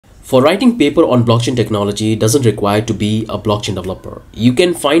For writing paper on blockchain technology doesn't require to be a blockchain developer. You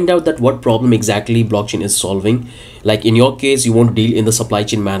can find out that what problem exactly blockchain is solving. Like in your case, you want to deal in the supply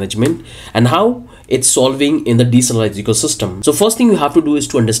chain management and how it's solving in the decentralized ecosystem. So first thing you have to do is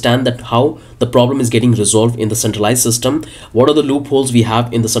to understand that how the problem is getting resolved in the centralized system. What are the loopholes we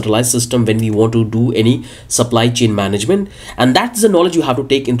have in the centralized system when we want to do any supply chain management? And that's the knowledge you have to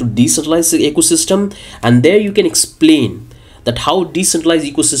take into decentralized ecosystem. And there you can explain that how decentralized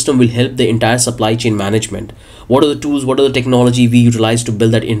ecosystem will help the entire supply chain management. What are the tools, what are the technology we utilize to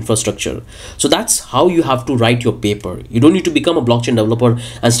build that infrastructure? So that's how you have to write your paper. You don't need to become a blockchain developer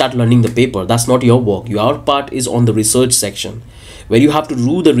and start learning the paper. That's not your work. Your part is on the research section, where you have to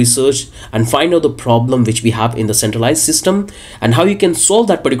do the research and find out the problem which we have in the centralized system and how you can solve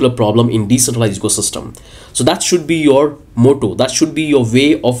that particular problem in decentralized ecosystem. So that should be your motto. That should be your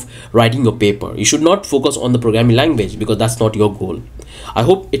way of writing your paper. You should not focus on the programming language because that's not your goal. I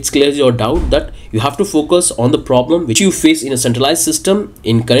hope it's clears your doubt that you have to focus on the problem which you face in a centralized system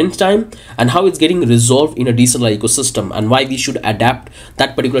in current time and how it's getting resolved in a decentralized ecosystem and why we should adapt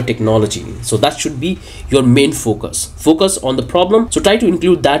that particular technology. So that should be your main focus. Focus on the problem. So try to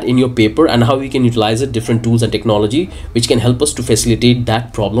include that in your paper and how we can utilize it, different tools and technology which can help us to facilitate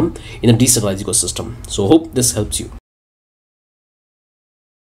that problem in a decentralized ecosystem. So hope this helps you.